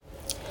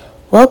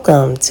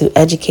Welcome to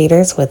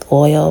Educators with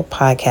Oil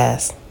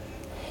podcast,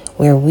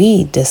 where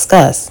we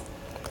discuss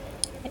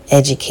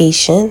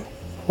education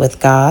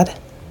with God,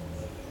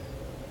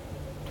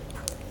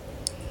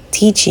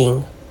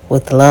 teaching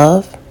with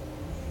love,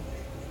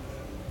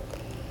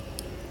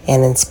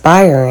 and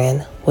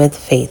inspiring with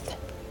faith.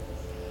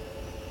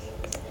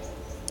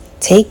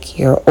 Take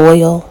your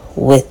oil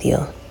with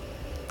you.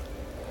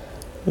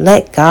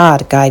 Let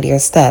God guide your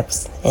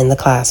steps in the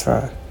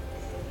classroom.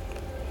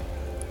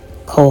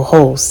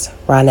 Co-hosts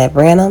Ronette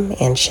Branham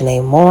and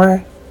Shanae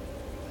Moore.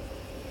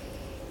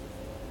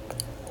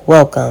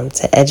 Welcome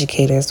to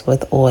Educators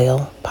with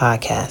Oil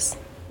podcast.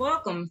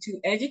 Welcome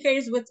to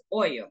Educators with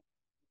Oil.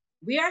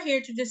 We are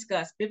here to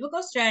discuss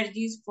biblical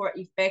strategies for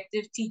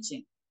effective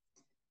teaching.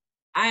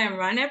 I am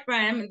Ronette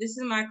Branham, and this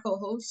is my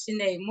co-host,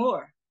 Shanae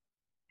Moore.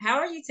 How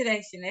are you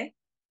today, Shanae?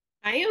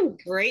 I am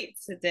great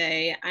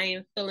today. I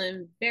am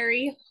feeling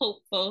very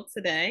hopeful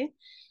today,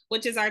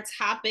 which is our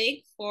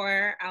topic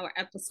for our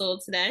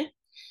episode today.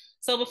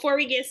 So before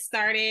we get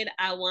started,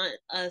 I want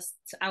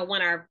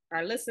our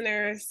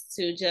listeners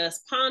to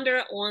just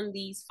ponder on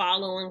these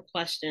following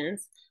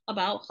questions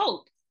about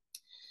hope.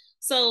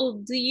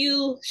 So, do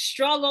you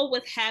struggle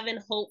with having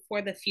hope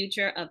for the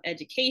future of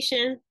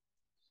education?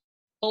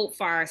 Hope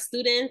for our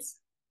students?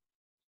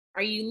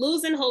 Are you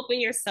losing hope in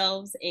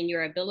yourselves and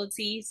your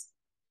abilities?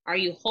 Are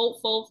you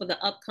hopeful for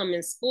the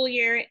upcoming school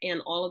year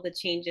and all of the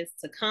changes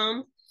to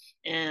come?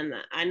 And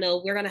I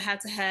know we're going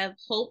to have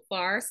hope for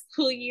our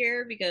school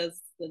year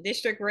because the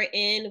district we're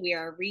in, we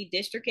are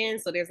redistricting.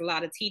 So there's a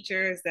lot of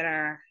teachers that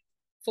are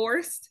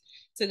forced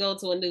to go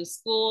to a new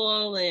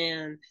school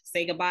and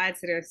say goodbye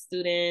to their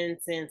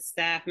students and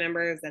staff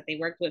members that they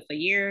worked with for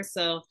years.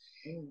 So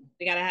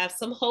we got to have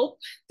some hope,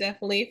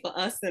 definitely, for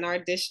us in our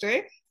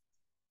district.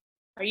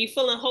 Are you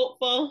feeling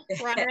hopeful,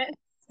 Ronette?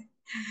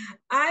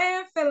 I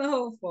am feeling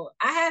hopeful.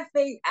 I have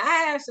faith.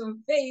 I have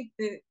some faith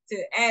to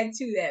add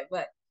to that,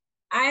 but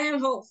I am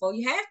hopeful.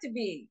 You have to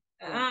be.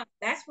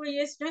 That's where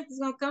your strength is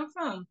going to come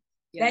from.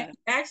 That you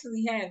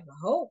actually have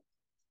hope.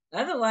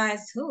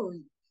 Otherwise,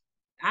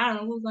 I don't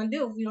know who's going to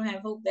do if we don't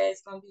have hope that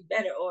it's going to be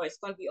better or it's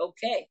going to be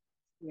okay.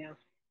 Yeah.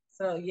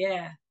 So,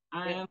 yeah,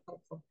 I am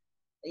hopeful.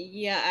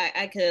 Yeah,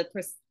 I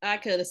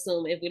could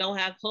assume if we don't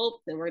have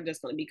hope, then we're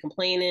just going to be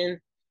complaining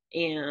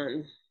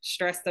and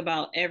stressed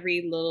about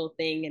every little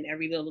thing and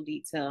every little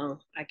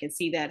detail. I can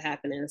see that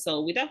happening.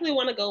 So we definitely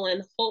want to go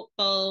in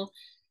hopeful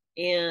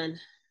and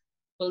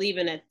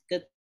believing that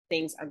good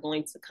things are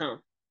going to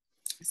come.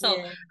 So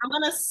I'm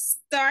going to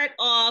start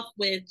off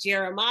with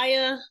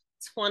Jeremiah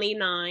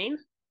 29:11,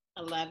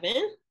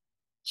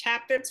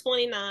 chapter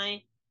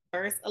 29,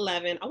 verse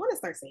 11. I want to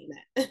start saying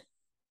that.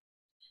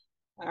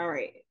 All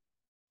right.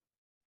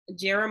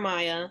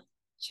 Jeremiah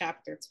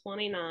chapter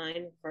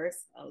 29,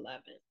 verse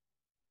 11.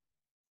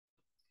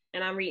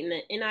 And I'm reading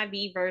the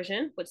NIV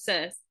version, which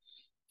says,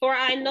 "For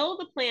I know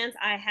the plans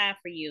I have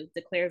for you,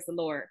 declares the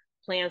Lord,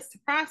 plans to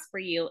prosper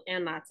you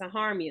and not to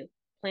harm you,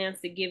 plans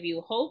to give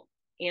you hope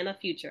and a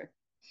future."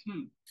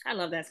 I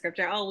love that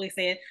scripture. I always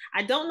say it.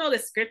 I don't know the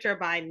scripture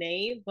by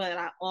name, but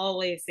I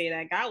always say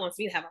that God wants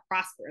me to have a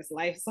prosperous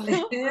life. So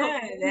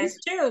yeah, that's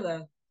true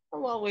though.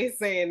 I'm always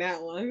saying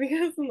that one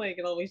because I'm like,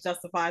 it always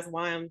justifies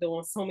why I'm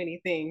doing so many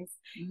things.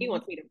 He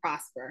wants me to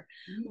prosper.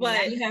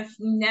 But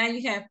now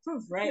you have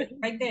proof, right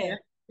there.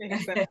 Yeah,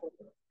 exactly.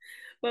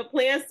 But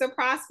plans to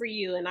prosper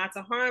you and not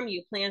to harm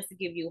you, plans to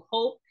give you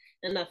hope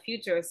and a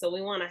future. So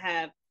we want to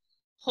have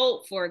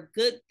hope for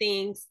good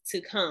things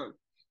to come.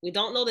 We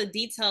don't know the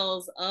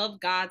details of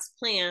God's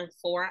plan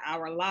for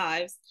our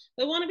lives.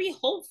 We want to be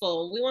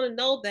hopeful. We want to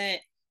know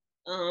that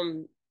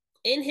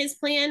in his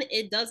plan,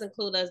 it does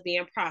include us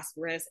being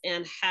prosperous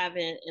and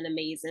having an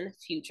amazing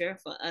future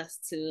for us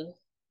to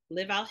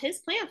live out his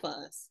plan for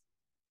us.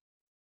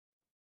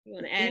 You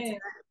want to add to that?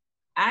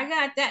 I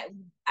got that.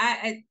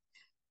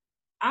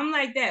 I'm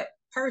like that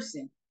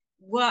person.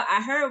 Well,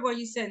 I heard what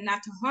you said,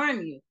 not to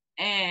harm you.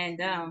 And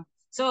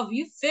so if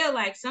you feel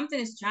like something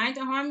is trying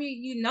to harm you,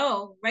 you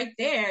know right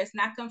there it's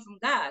not come from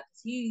God.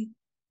 He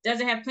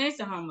doesn't have plans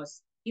to harm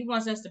us. He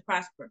wants us to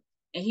prosper.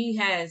 And he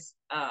has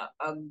a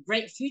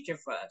great future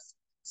for us.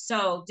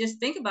 So just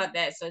think about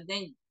that. So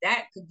then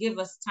that could give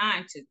us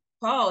time to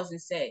pause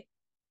and say,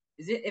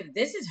 if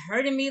this is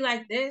hurting me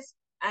like this,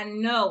 I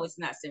know it's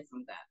not sent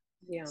from God.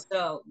 Yeah.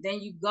 So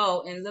then you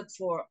go and look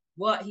for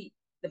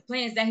the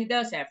plans that he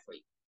does have for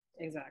you.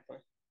 Exactly.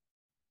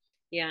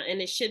 Yeah,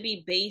 and it should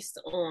be based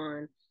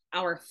on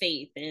our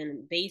faith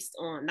and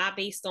not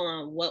based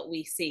on what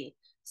we see.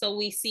 So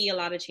we see a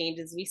lot of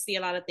changes. We see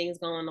a lot of things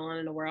going on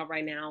in the world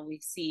right now. We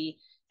see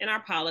in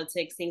our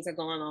politics things are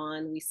going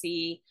on. We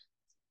see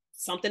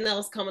something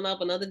else coming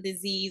up, another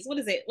disease. What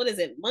is it?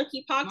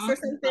 Monkeypox or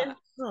something?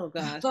 Oh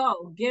gosh.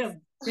 Oh, get a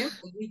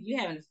pimple. You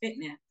having a fit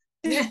now.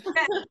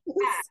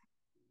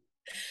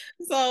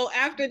 So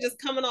after just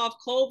coming off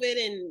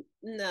COVID and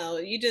no,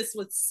 you just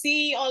would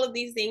see all of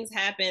these things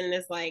happen. And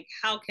it's like,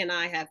 how can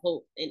I have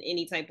hope in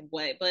any type of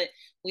way? But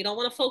we don't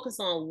want to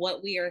focus on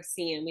what we are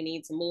seeing. We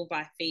need to move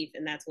by faith.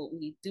 And that's what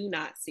we do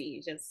not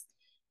see. Just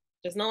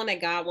Just knowing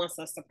that God wants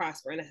us to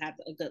prosper and to have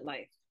a good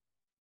life.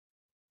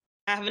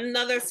 I have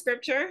another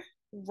scripture,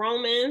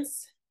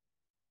 Romans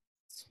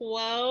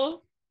 12,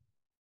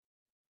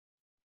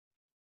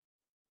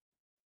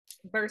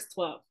 verse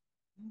 12.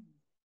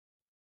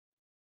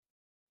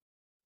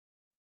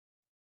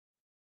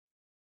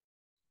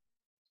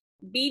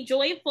 Be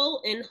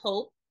joyful in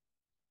hope,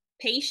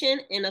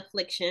 patient in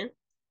affliction,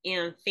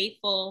 and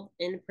faithful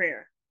in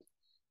prayer.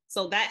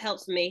 So that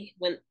helps me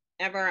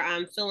whenever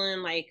I'm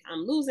feeling like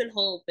I'm losing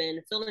hope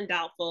and feeling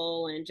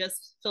doubtful and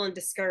just feeling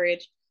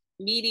discouraged.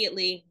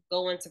 Immediately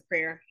go into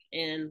prayer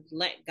and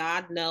let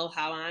God know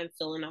how I'm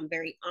feeling. I'm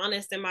very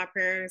honest in my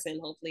prayers,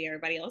 and hopefully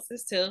everybody else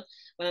is too.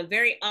 But I'm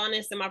very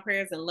honest in my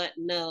prayers and let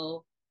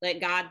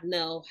God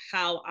know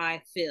how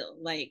I feel.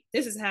 Like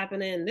this is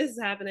happening, and this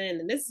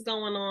is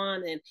going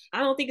on, and I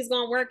don't think it's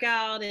gonna work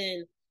out.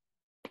 And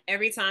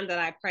every time that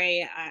I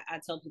pray, I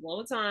tell people all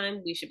the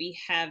time we should be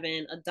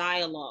having a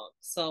dialogue.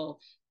 So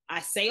I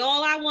say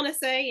all I want to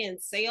say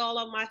and say all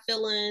of my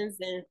feelings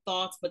and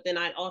thoughts, but then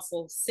I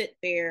also sit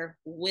there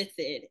with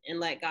it and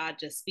let God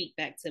just speak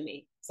back to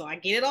me. So I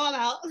get it all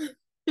out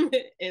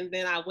and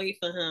then I wait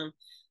for him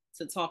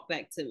to talk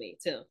back to me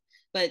too.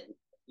 But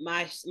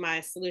my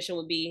solution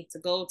would be to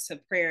go to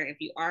prayer.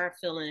 If you are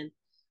feeling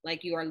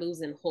like you are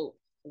losing hope,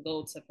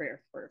 go to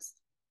prayer first.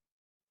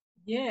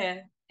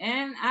 Yeah,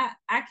 and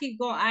I keep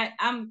going.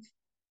 I'm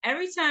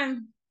every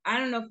time. I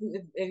don't know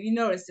if you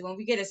notice when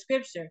we get a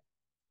scripture,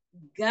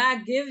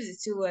 God gives it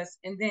to us,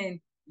 and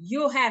then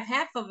you'll have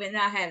half of it, and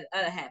I'll have the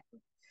other half of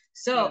it.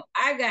 So Yeah.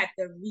 I got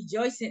the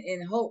rejoicing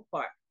in hope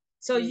part.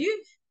 So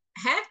you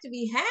have to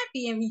be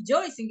happy and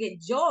rejoice and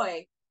get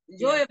joy, the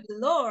joy of the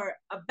Lord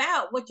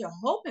about what you're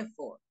hoping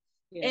for.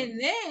 Yeah.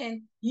 And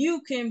then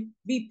you can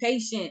be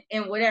patient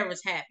in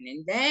whatever's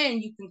happening.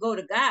 Then you can go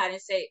to God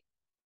and say,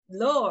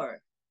 Lord,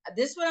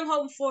 this is what I'm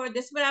hoping for.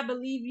 This is what I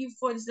believe you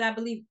for. This is what I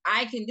believe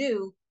I can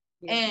do.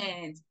 Yeah.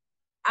 And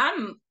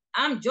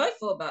I'm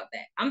joyful about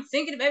that. I'm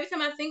thinking of every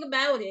time I think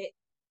about it,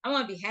 I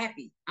want to be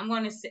happy. I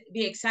want to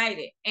be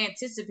excited,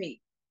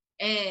 anticipate.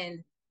 And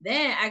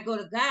then I go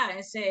to God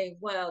and say,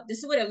 well, this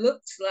is what it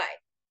looks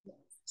like.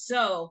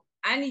 So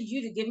I need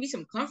you to give me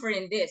some comfort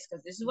in this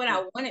because this is what I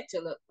want it to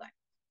look like.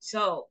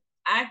 So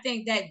I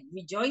think that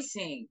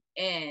rejoicing,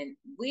 and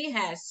we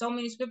have so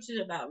many scriptures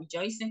about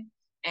rejoicing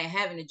and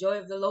having the joy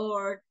of the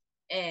Lord,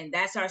 and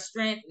that's our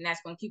strength, and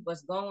that's going to keep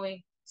us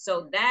going.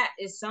 So that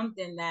is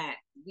something that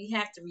we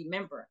have to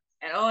remember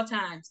at all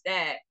times,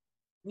 that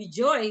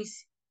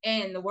rejoice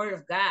in the word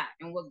of God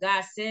and what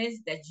God says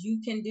that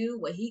you can do,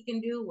 what he can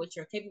do, what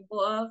you're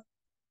capable of.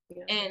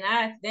 Yeah. And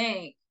I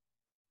think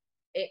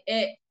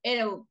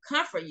it'll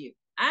comfort you.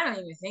 I don't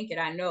even think it.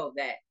 I know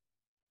that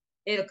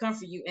it'll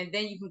comfort you. And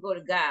then you can go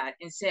to God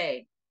and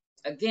say,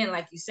 again,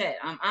 like you said,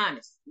 I'm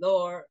honest.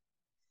 Lord,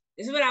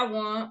 this is what I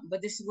want,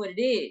 but this is what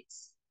it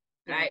is.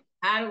 Yeah. Right?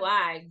 How do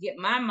I get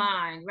my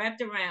mind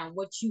wrapped around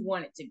what you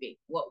want it to be,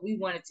 what we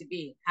want it to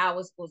be, how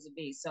it's supposed to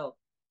be? So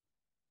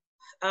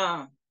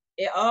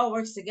it all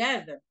works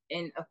together.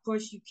 And of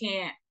course, you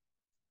can't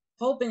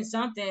hope in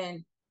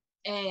something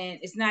and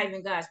it's not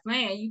even God's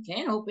plan. You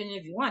can hope in it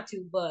if you want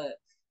to, but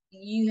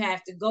you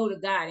have to go to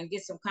God and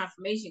get some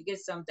confirmation, get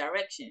some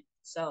direction.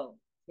 So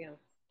yeah,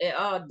 it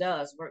all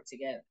does work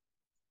together.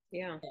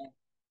 Yeah.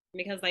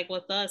 Because like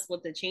with us,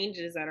 with the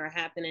changes that are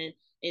happening,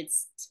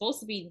 it's supposed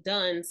to be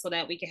done so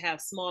that we can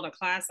have smaller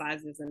class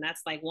sizes. And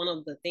that's like one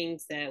of the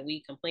things that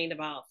we complained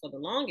about for the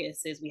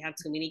longest is we have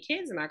too many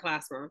kids in our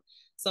classroom.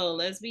 So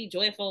let's be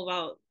joyful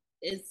about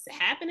it's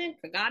happening.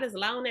 For God is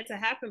allowing it to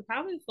happen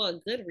probably for a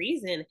good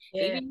reason.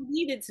 Yeah. Maybe you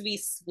needed to be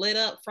split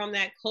up from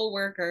that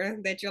coworker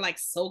that you're like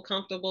so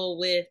comfortable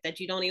with that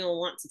you don't even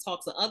want to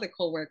talk to other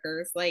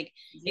coworkers. Like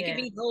it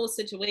could be those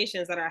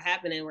situations that are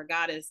happening where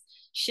God is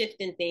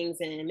shifting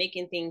things and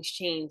making things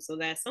change so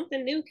that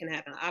something new can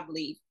happen. I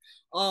believe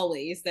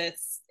always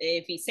that's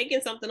if he's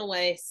taking something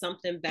away,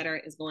 something better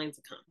is going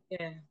to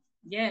come.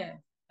 Yeah.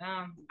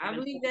 I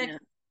believe that.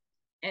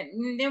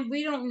 And then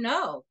we don't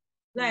know.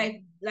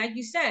 Like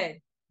you said,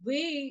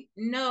 we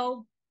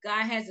know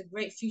God has a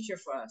great future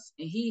for us,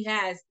 and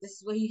this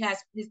is what he has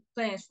his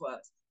plans for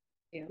us.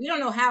 Yeah. We don't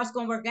know how it's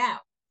going to work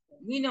out.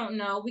 We don't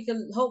know. We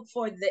can hope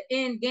for the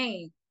end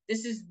game.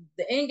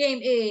 The end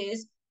game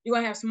is you're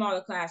going to have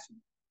smaller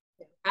classrooms.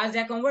 How's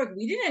that going to work?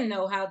 We didn't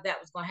know how that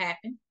was going to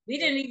happen. We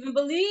didn't even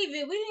believe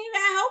it. We didn't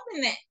even have hope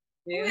in that.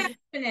 Yeah. We had hope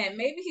in that.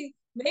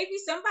 Maybe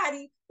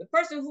somebody, the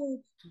person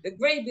who the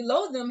grade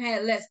below them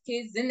had less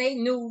kids, then they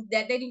knew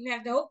that they didn't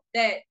have to hope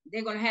that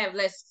they're going to have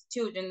less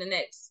children the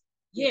next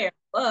year. Yeah.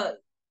 But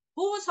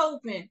who was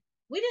hoping?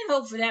 We didn't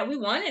hope for that. We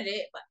wanted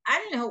it, but I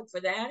didn't hope for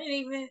that. I didn't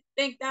even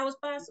think that was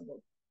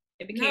possible.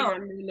 It became our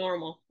new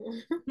normal.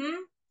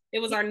 It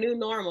was our new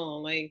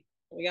normal. Like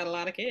we got a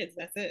lot of kids.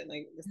 That's it.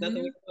 Like there's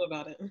nothing we can do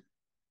about it.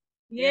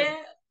 Yeah.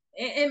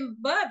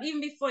 But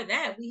even before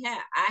that,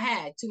 I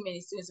had too many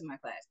students in my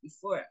class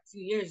before a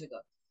few years ago.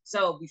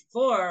 So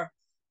before,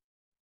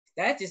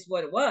 that's just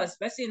what it was,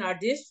 especially in our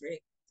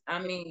district. I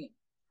mean,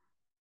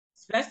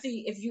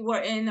 especially if you were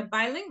in a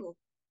bilingual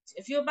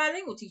if you're a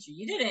bilingual teacher,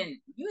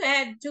 you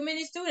had too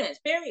many students,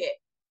 period.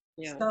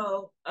 Yeah.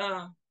 So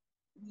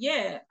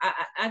yeah,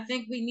 I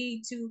think we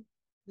need to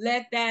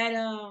let that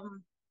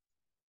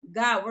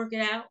God work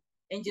it out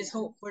and just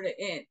hope for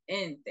the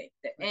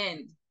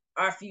end,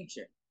 our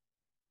future.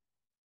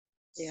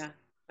 Yeah,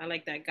 I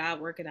like that. God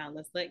work it out.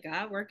 Let's let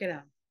God work it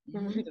out.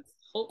 Mm-hmm. Just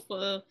hope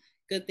for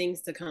good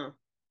things to come.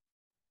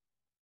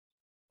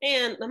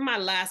 And my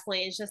last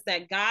point is just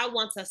that God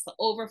wants us to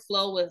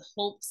overflow with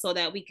hope so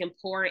that we can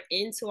pour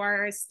into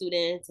our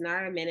students and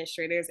our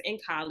administrators and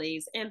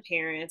colleagues and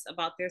parents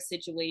about their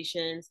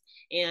situations.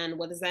 And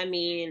what does that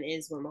mean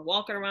is when we're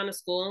walking around the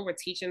school and we're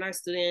teaching our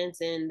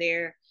students and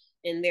they're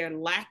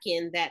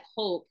lacking that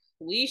hope,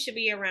 we should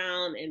be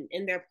around and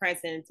in their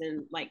presence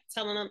and like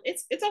telling them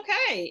it's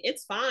okay,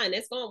 it's fine,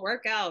 it's gonna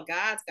work out.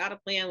 God's got a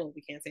plan. Well,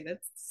 we can't say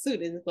that to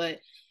students, but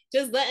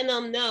just letting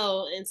them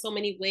know in so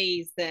many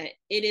ways that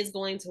it is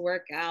going to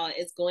work out.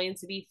 It's going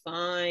to be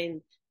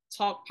fine.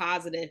 Talk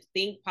positive,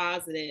 think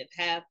positive,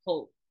 have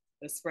hope.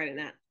 Just spreading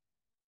that.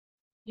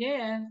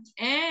 Yeah,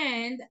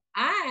 and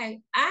I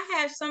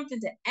have something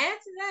to add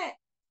to that.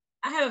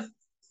 I have a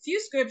few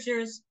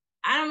scriptures.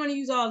 I don't want to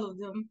use all of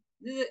them.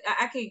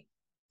 I can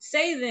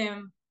say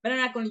them, but I'm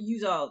not going to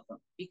use all of them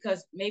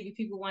because maybe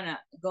people want to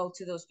go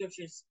to those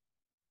scriptures.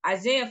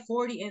 Isaiah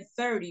 40 and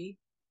 30,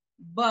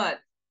 but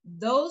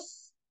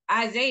those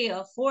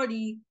Isaiah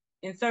 40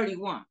 and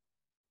 31.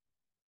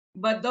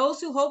 But those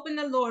who hope in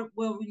the Lord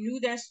will renew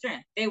their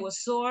strength. They will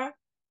soar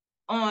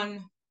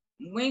on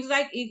wings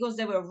like eagles.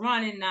 They will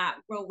run and not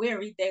grow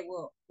weary. They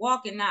will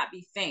walk and not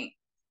be faint.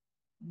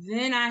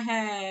 Then I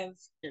have,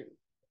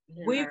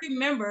 we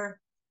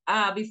remember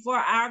before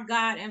our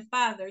God and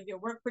Father, your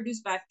work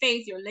produced by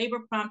faith, your labor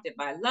prompted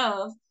by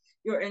love,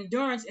 your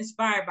endurance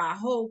inspired by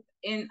hope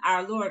in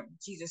our Lord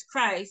Jesus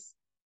Christ.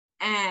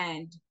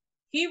 And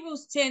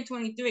Hebrews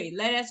 10:23,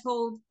 let us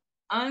hold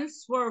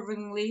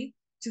unswervingly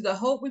to the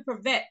hope we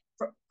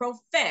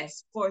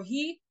profess, for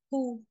he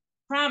who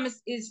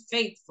promised is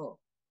faithful.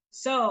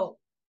 So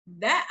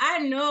that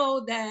I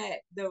know that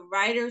the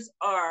writers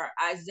are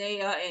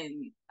Isaiah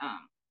and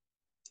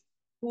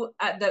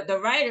the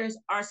writers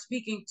are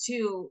speaking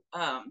to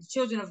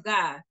children of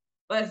God.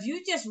 But if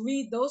you just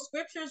read those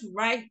scriptures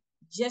right,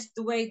 just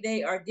the way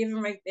they are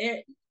given right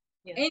there,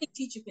 any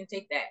teacher can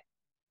take that.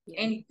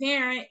 Any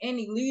parent,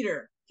 any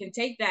leader can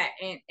take that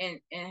and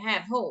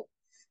have hope.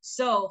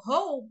 So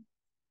hope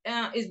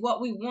is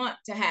what we want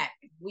to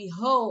happen. We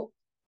hope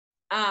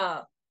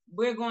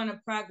we're going to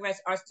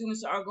progress. Our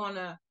students are going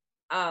to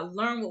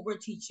learn what we're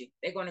teaching.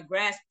 They're going to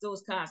grasp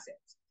those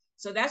concepts.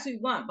 So that's what we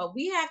want. But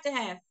we have to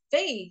have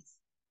faith.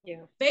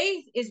 Yeah.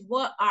 Faith is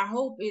what our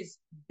hope is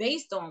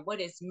based on,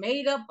 what it's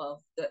made up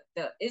of.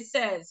 It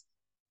says,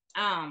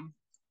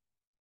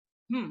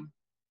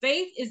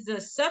 faith is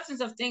the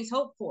substance of things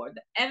hoped for,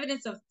 the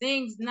evidence of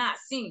things not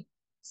seen.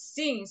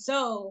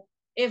 So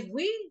if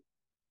we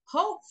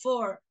hope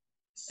for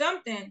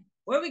something,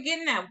 where are we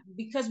getting at?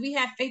 Because we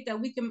have faith that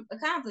we can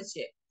accomplish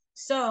it.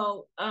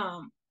 So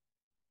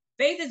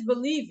faith is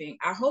believing.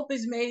 Our hope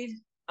is made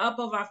up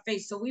of our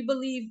faith. So we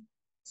believe.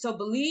 So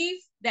believe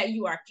that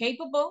you are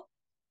capable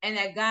and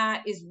that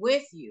God is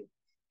with you,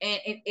 and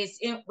it's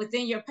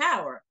within your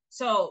power.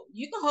 So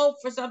you can hope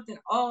for something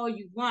all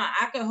you want.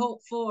 I can hope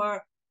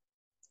for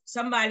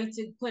somebody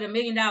to put $1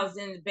 million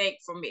in the bank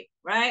for me,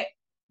 right?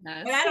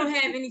 Nice. But I don't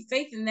have any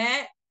faith in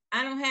that.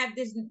 I don't have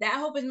this. That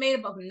hope is made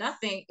up of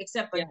nothing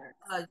except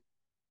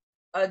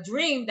a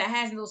dream that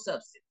has no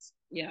substance.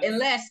 Yeah.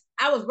 Unless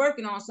I was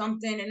working on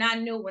something and I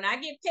knew when I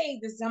get paid,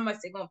 this is how much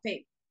they're gonna pay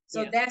me.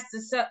 So that's the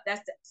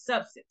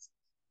substance.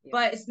 Yeah.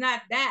 But it's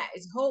not that.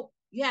 It's hope.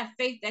 You have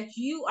faith that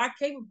you are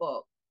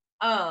capable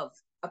of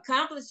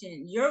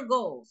accomplishing your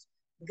goals.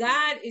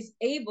 God is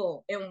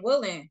able and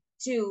willing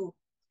to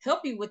help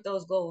you with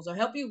those goals or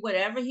help you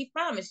whatever he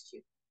promised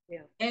you.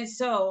 Yeah. And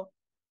so,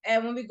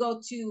 and when we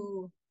go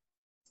to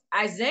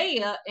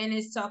Isaiah and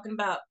it's talking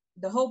about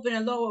the hope in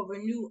the Lord will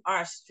renew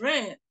our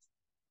strength.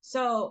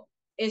 So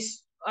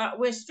it's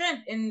we're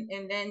strength, and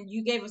then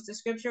you gave us the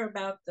scripture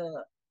about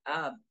the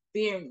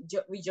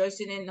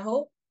rejoicing in the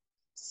hope.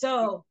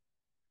 So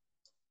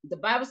the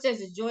Bible says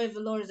the joy of the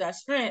Lord is our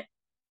strength.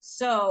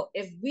 So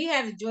if we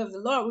have the joy of the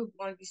Lord, we're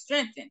going to be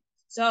strengthened.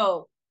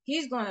 So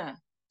he's going to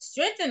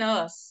strengthen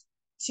us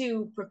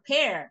to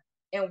prepare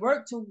and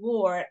work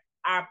toward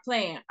our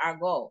plan, our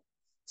goal.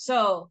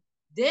 So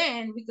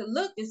then we could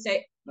look and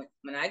say,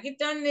 when I get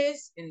done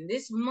this in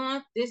this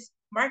month, this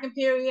marking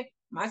period,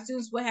 my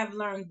students will have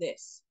learned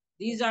this.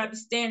 These are the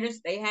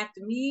standards they have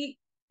to meet.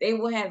 They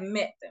will have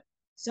met them.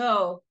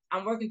 So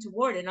I'm working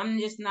toward it. I'm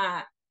just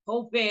not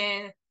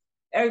hoping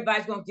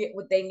everybody's going to get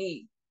what they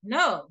need.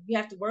 No, you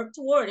have to work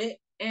toward it.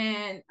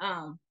 And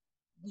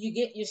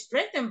you're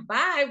strengthened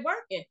by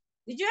working.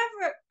 Did you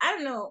ever, I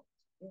don't know,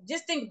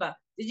 just think about,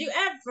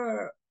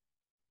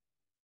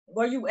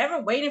 were you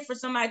ever waiting for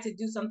somebody to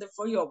do something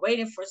for you or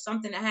waiting for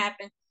something to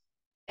happen?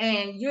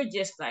 And you're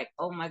just like,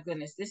 oh my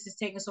goodness, this is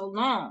taking so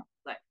long.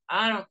 Like,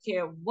 I don't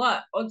care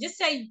what. Or just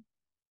say,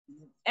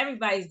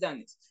 everybody's done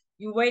this.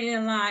 You're waiting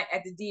in line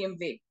at the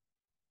DMV.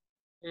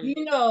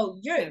 You know,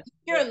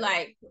 you're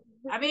like,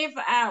 I'm here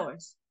for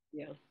hours.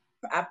 Yeah.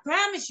 I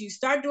promise you,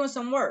 start doing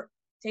some work.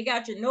 Take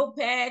out your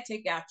notepad,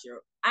 take out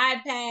your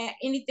iPad,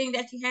 anything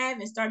that you have,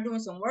 and start doing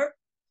some work.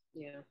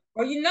 Yeah.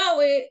 Or you know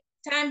it,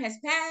 time has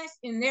passed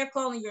and they're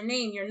calling your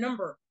name, your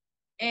number.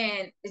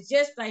 And it's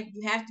just like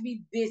you have to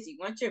be busy.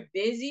 Once you're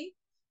busy,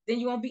 then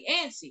you won't be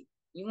antsy.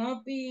 You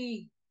won't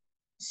be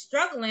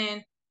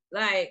struggling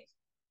like,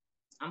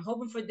 I'm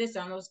hoping for this.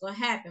 I don't know what's going to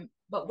happen,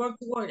 but work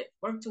toward it.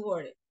 Work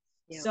toward it.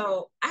 Yeah.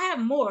 So I have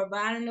more, but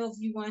I don't know if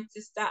you want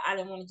to stop. I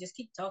don't want to just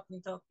keep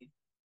talking.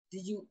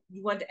 Did you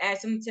want to add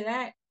something to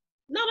that?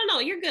 No.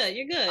 You're good.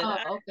 You're good.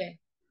 Oh, okay.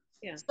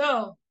 Yeah.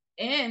 So,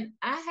 and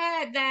I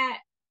had that.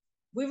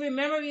 We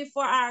remember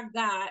before our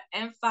God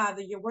and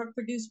Father, your work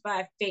produced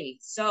by faith.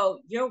 So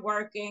you're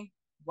working.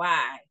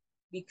 Why?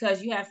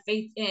 Because you have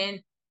faith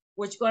in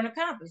what you're going to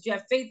accomplish. You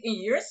have faith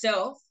in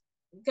yourself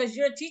because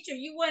you're a teacher.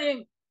 You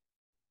wouldn't,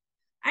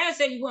 I don't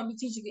say you wouldn't be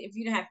teaching if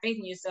you don't have faith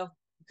in yourself,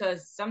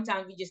 because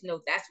sometimes we just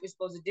know that's what we're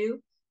supposed to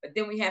do, but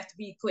then we have to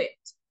be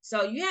equipped.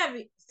 So you have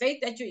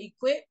faith that you're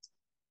equipped,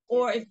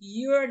 or if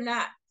you're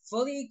not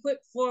fully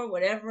equipped for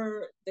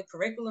whatever the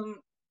curriculum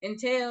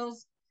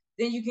entails,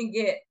 then you can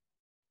get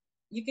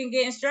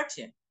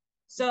instruction.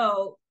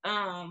 So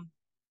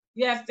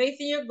you have faith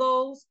in your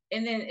goals,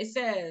 and then it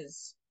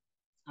says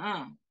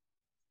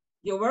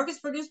your work is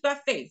produced by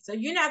faith. So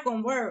you're not going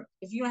to work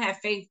if you don't have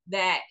faith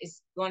that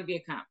it's going to be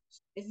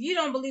accomplished. If you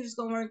don't believe it's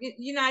going to work,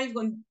 you're not even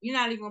going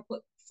to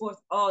put forth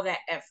all that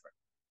effort.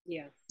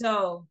 Yeah.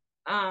 So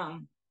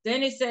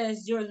then it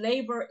says your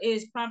labor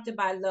is prompted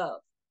by love.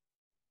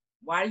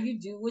 Why do you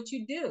do what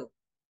you do?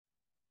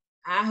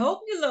 I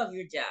hope you love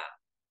your job.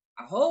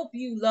 I hope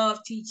you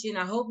love teaching.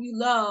 I hope you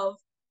love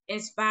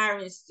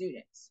inspiring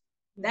students.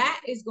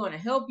 That is going to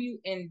help you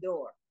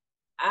endure.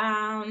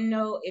 I don't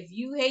know if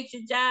you hate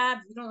your job,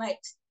 if you don't like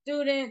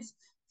students,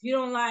 if you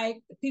don't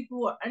like the people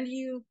who are under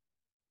you,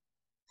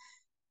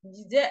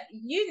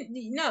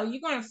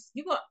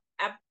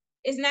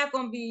 it's not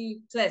going to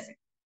be pleasant.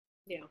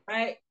 Yeah.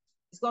 Right?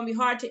 It's going to be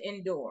hard to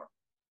endure.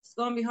 It's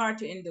going to be hard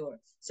to endure.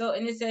 So,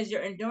 and it says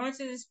your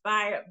endurance is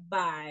inspired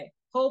by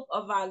hope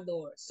of our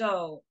Lord.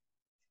 So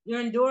you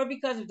endure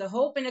because of the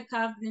hope and the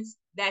confidence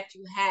that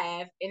you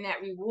have in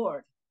that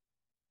reward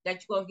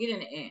that you're going to get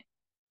in the end.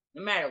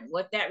 No matter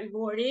what that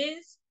reward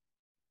is,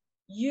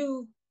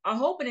 you are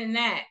hoping in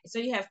that. So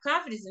you have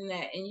confidence in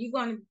that, and you're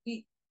going to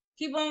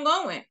keep on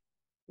going.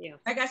 Yeah.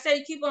 Like I said,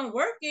 you keep on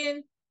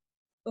working.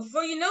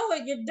 Before you know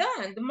it, you're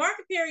done. The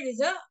market period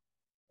is up.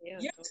 Yeah,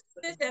 your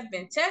students have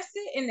been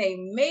tested, and they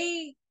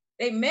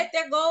met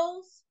their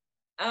goals.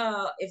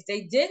 If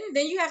they didn't,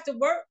 then you have to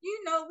work.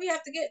 We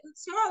have to get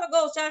smaller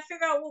goals, try to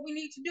figure out what we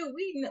need to do.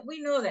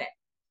 We know that.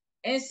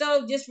 And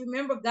so just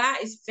remember,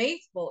 God is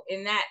faithful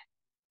in that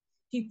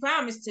He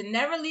promised to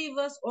never leave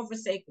us or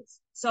forsake us.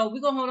 So we're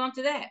going to hold on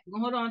to that. We're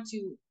going to hold on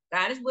to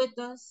God is with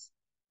us.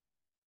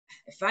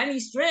 If I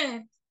need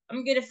strength, I'm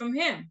going to get it from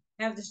Him.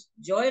 Have the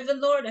joy of the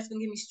Lord, that's going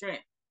to give me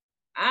strength.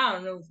 I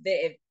don't know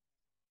if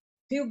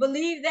people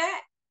believe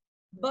that,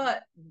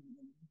 but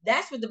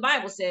that's what the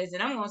Bible says,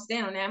 and I'm going to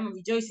stand on that. I'm going to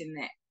rejoice in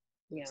that.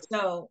 Yeah.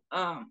 So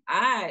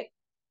I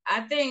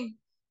think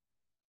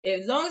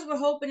as long as we're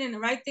hoping in the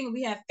right thing,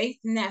 we have faith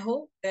in that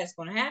hope that's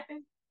going to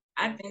happen,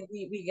 I think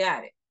we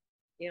got it.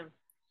 Yeah.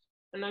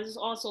 And I just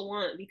also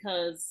want,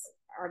 because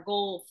our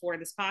goal for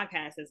this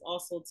podcast is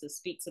also to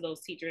speak to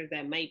those teachers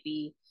that might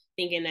be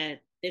thinking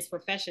that this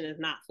profession is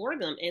not for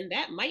them. And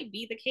that might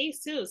be the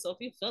case too. So if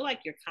you feel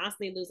like you're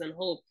constantly losing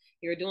hope,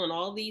 you're doing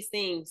all these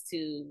things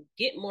to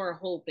get more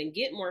hope and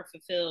get more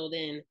fulfilled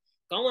and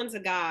going to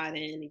God,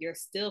 and you're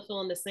still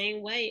feeling the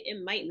same way,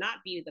 it might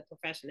not be the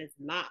profession. It's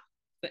not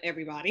for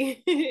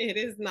everybody. It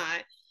is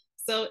not.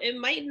 So it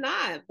might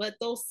not, but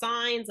those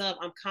signs of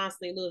I'm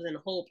constantly losing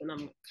hope and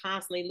I'm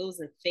constantly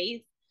losing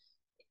faith,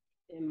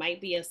 it might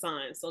be a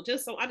sign. So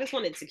I just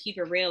wanted to keep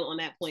it real on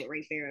that point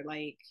right there.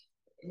 Like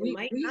we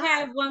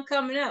have one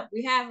coming up.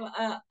 We have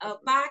a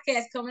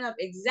podcast coming up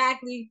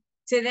exactly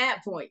to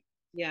that point.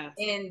 Yeah.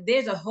 And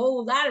there's a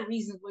whole lot of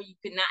reasons where you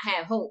could not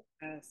have hope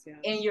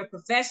in your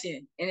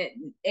profession. And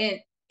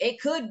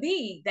it could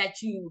be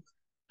that you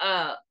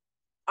are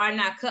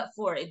not cut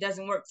for it. It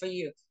doesn't work for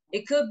you.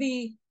 It could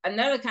be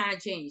another kind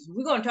of change.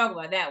 We're going to talk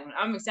about that one.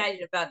 I'm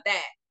excited about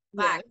that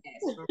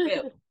podcast for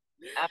real.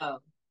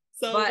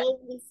 So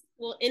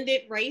we'll end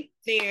it right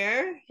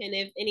there. And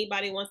if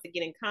anybody wants to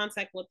get in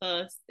contact with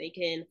us, they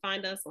can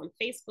find us on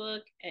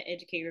Facebook at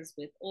Educators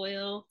with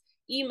Oil.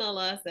 Email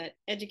us at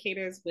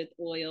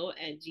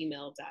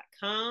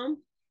educatorswithoil@gmail.com.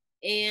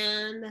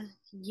 And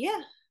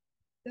yeah,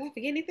 did I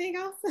forget anything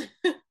else?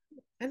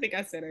 I think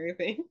I said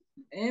everything.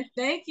 And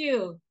thank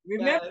you.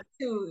 Remember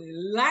to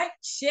like,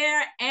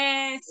 share,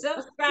 and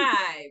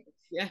subscribe.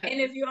 Yeah.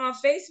 And if you're on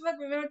Facebook,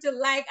 remember to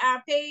like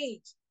our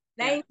page.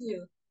 Thank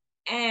you.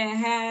 And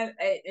have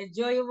an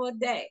enjoyable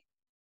day.